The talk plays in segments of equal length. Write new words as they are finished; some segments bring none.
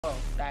Oh,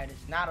 that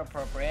is not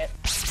appropriate.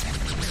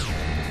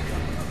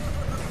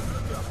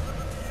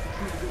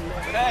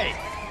 Hey!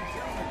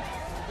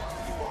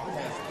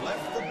 Has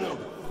left the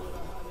building.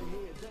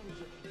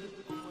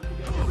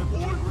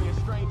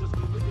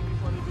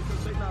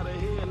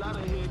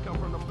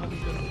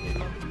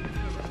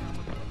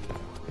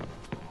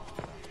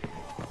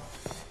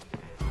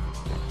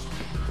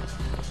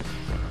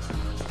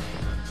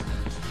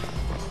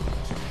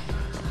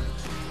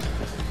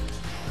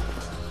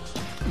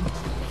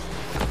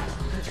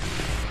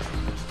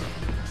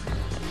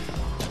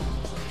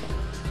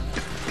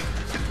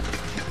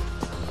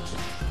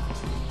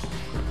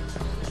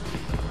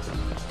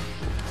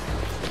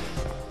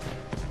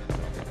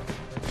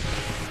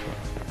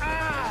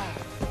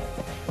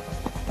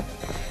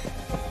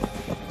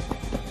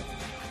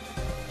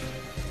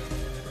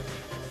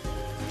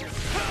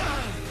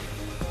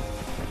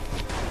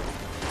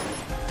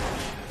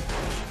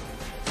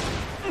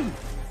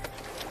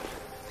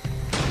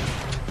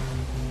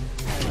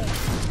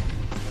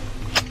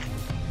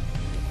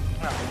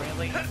 Oh,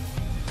 really?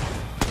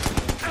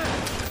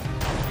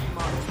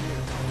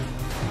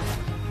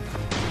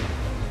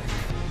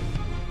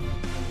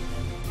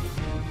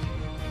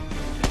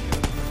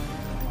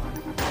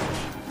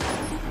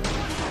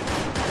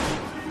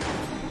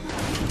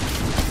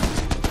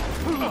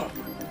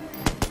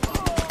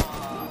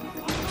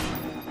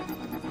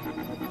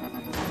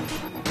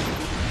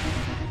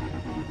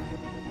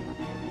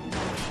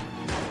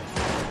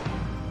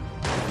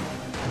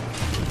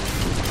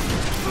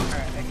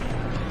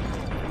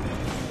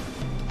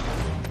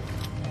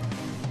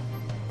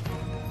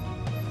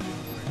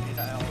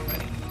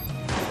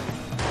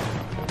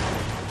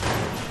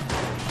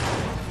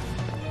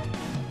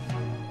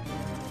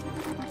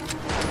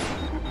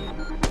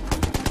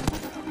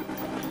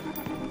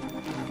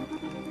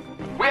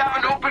 We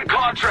have an open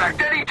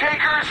contract. Any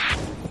takers?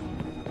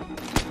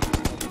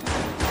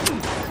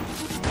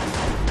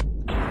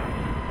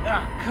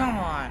 Ah, come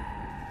on.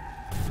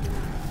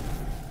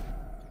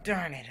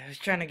 Darn it, I was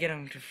trying to get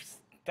him to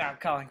stop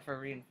calling for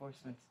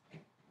reinforcements.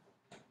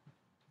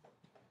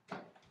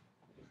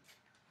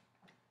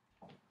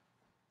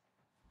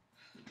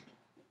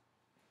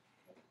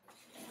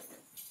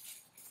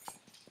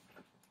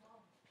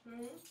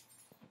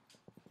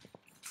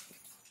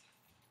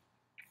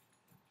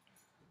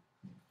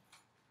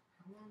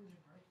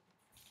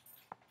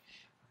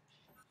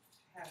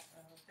 Half,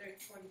 30,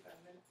 45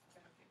 minutes. I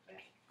gotta get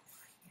back.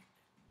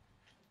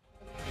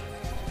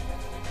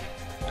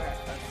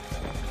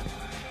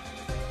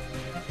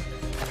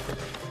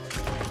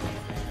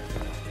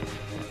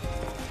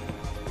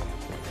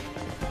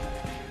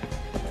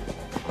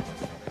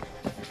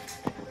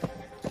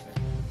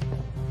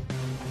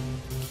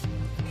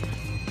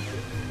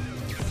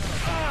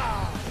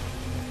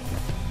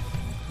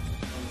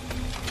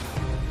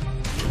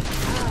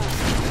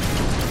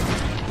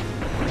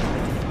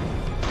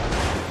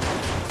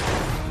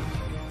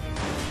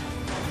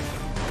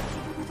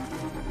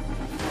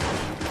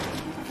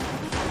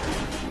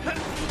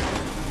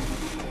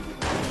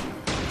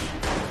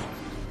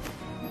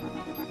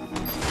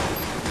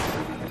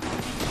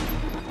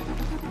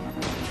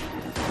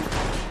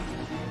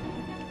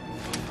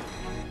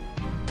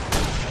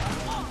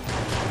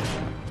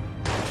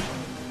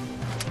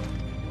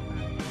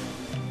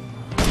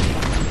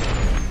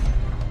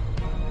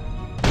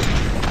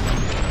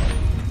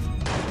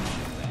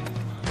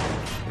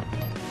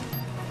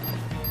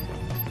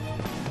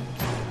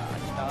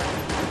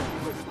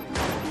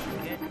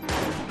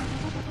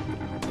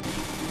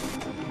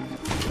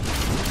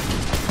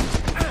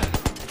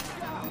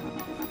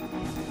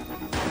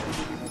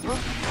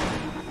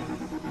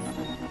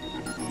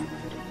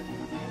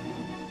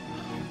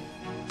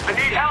 I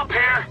need help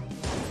here.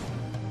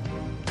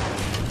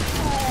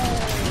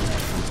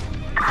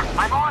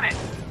 I'm on it.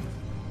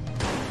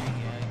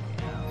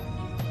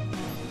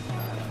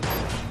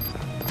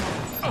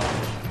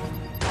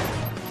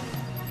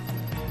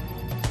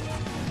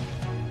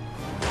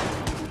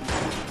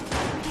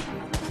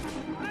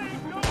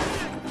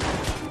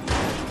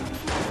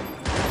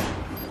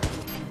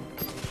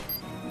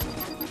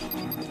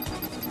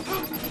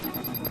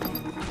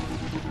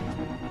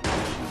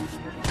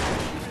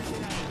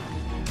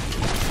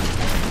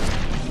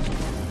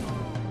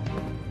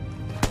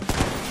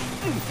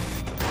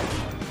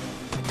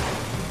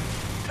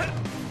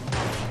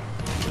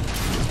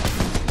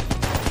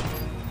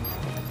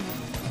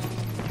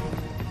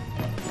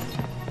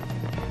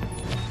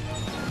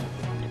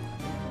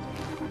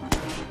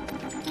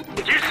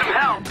 Use some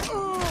help.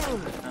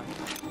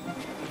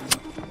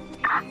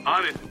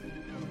 On it.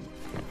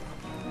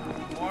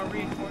 More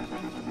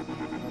reinforcements?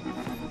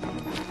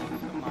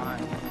 Come on,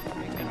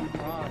 make it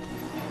across.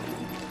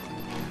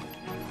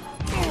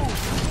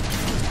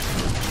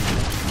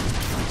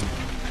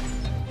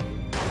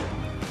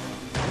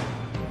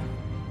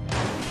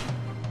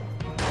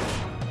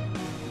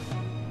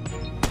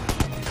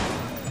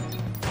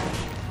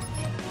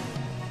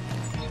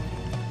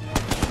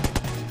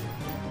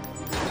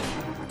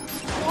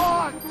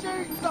 Oh,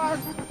 Jesus!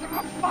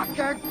 Oh,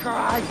 fucking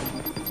Christ!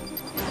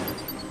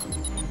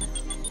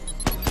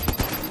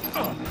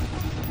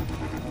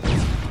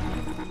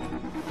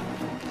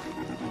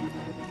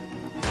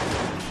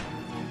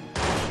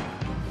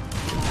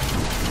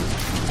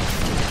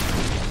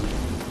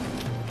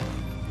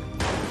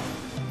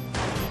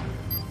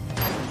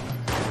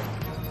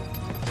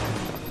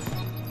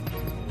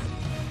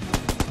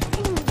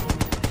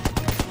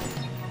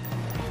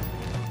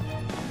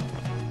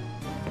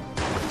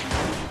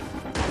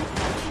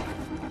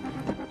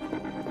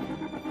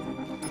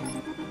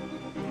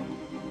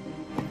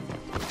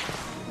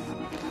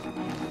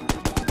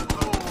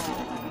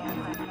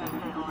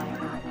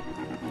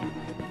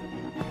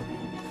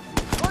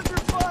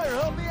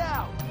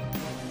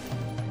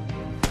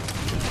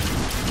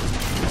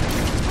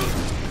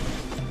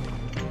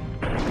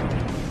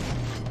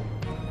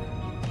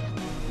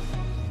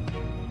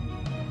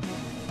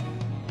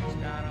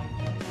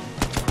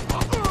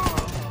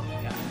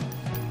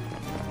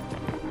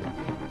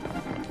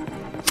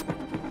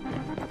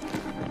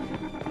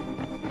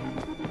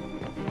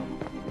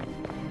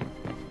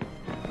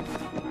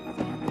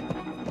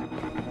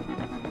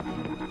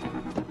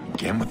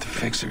 Again with the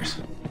fixers.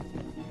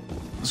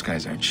 Those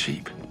guys aren't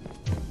cheap.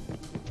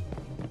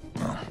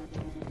 Well,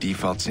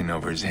 default's in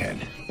over his head.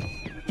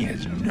 He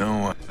has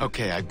no...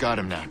 Okay, I've got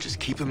him now. Just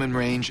keep him in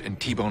range and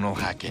T-Bone will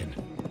hack in.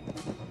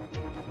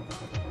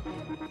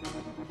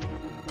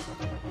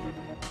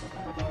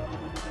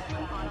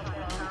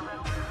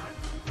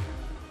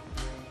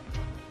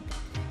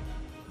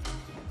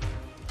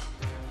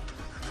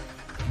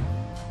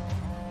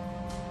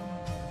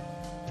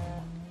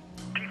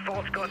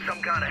 Default's got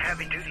some kind of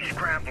heavy-duty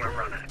scrambler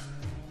running.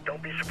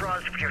 Don't be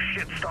surprised if your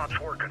shit stops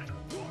working.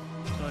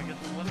 So I guess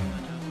it wasn't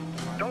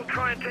the Don't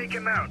try and take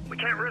him out. We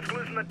can't risk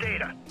losing the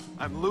data.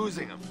 I'm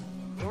losing him.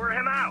 Lure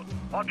him out.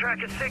 I'll track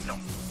his signal.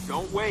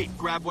 Don't wait.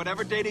 Grab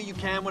whatever data you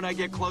can when I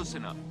get close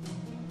enough.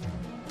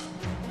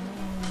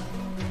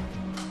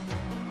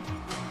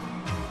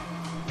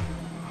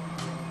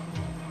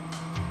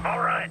 All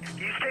right,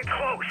 you stay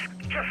close,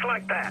 just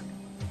like that.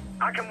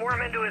 I can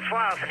worm into his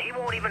files and he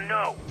won't even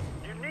know.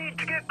 You need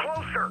to get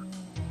closer.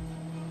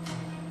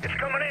 It's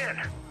coming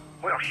in.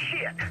 Well,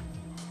 shit.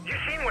 You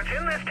seen what's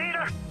in this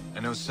data? I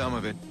know some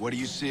of it. What do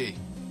you see?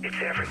 It's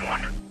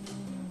everyone.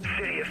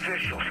 City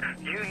officials,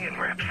 union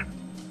reps.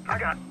 I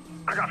got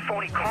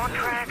phony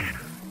contracts,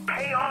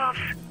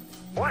 payoffs.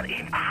 What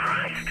in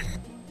Christ?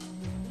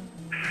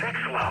 Sex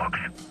logs.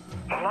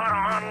 A lot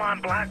of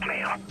online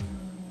blackmail.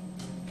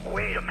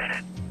 Wait a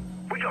minute.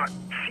 We got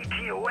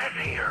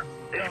CTOS here.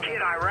 This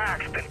kid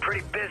Iraq's been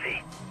pretty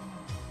busy.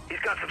 He's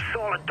got some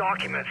solid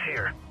documents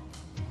here.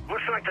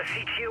 Looks like the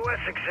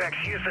CTOS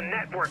execs use the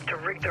network to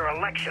rig their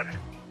election.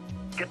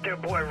 Get their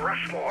boy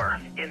Rushmore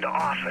into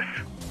office.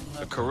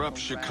 A corrupt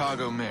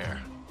Chicago mayor.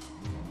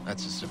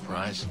 That's a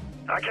surprise.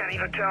 I can't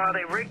even tell how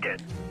they rigged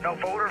it. No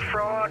voter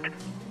fraud.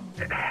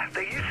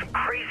 They use some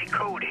crazy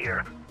code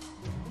here.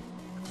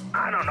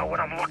 I don't know what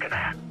I'm looking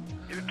at.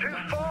 You're too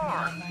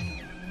far.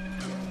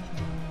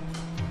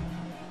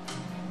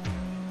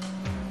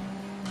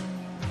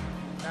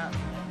 Not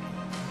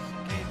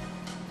escape.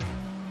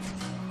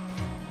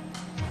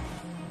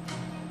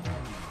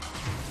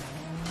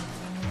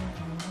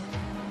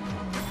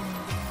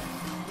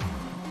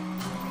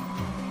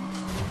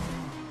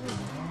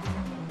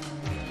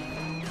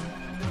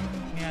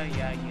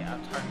 Yeah.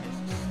 Target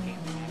is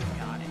escaping.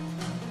 I got it.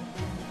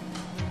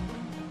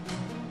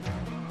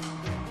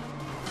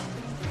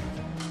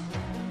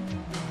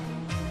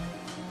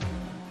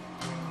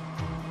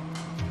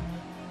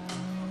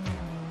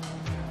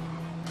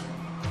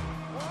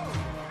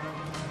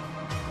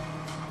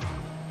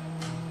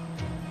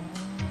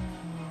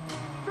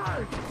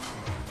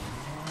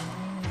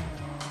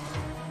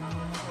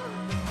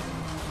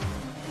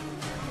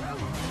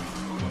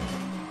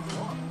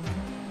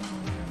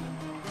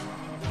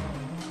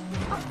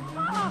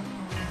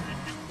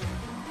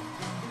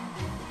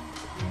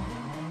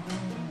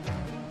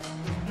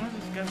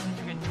 Such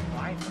a good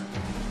driver.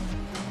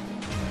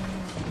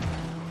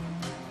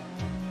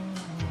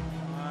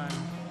 Come on.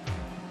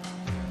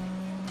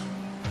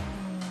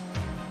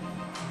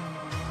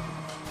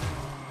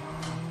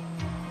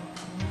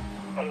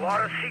 A lot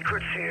of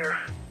secrets here.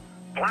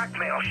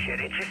 Blackmail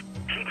shit, it just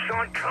keeps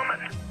on coming.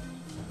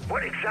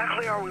 What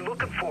exactly are we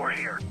looking for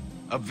here?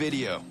 A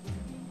video.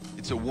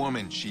 It's a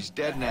woman. She's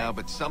dead now,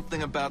 but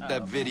something about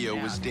that video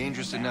was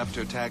dangerous enough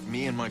to attack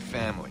me and my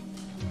family.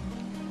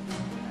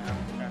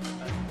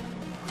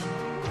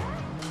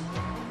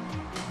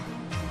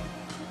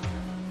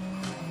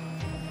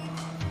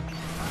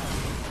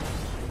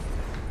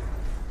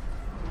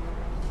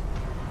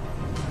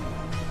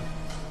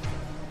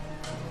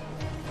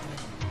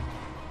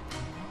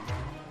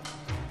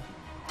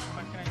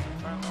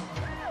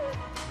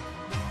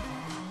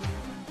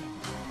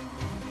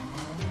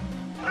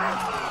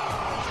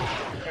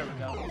 There we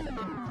go.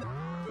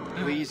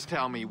 Please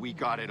tell me we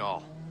got it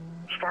all.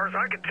 As far as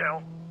I can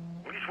tell,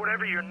 at least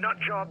whatever your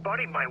nutjob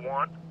buddy might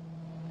want.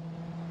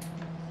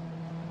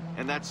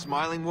 And that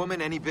smiling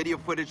woman, any video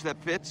footage that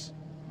fits?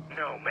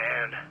 No,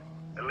 man.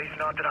 At least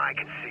not that I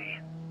can see.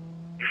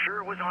 You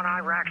sure it was on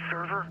Iraq's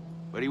server?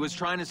 But he was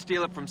trying to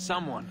steal it from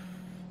someone.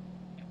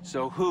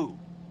 So who?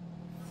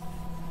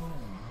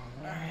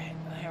 Alright,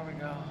 here we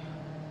go.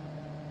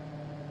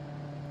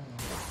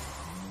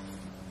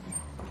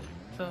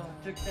 So,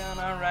 took down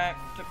Iraq,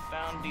 took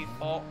down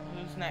Default.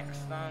 Who's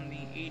next on the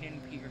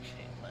Aiden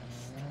Peterson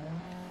list?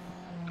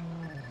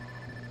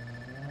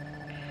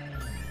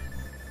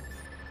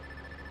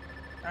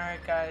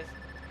 Alright guys,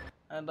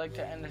 I'd like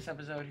to end this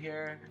episode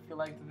here. If you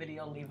liked the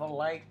video, leave a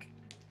like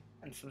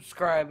and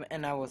subscribe,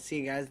 and I will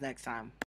see you guys next time.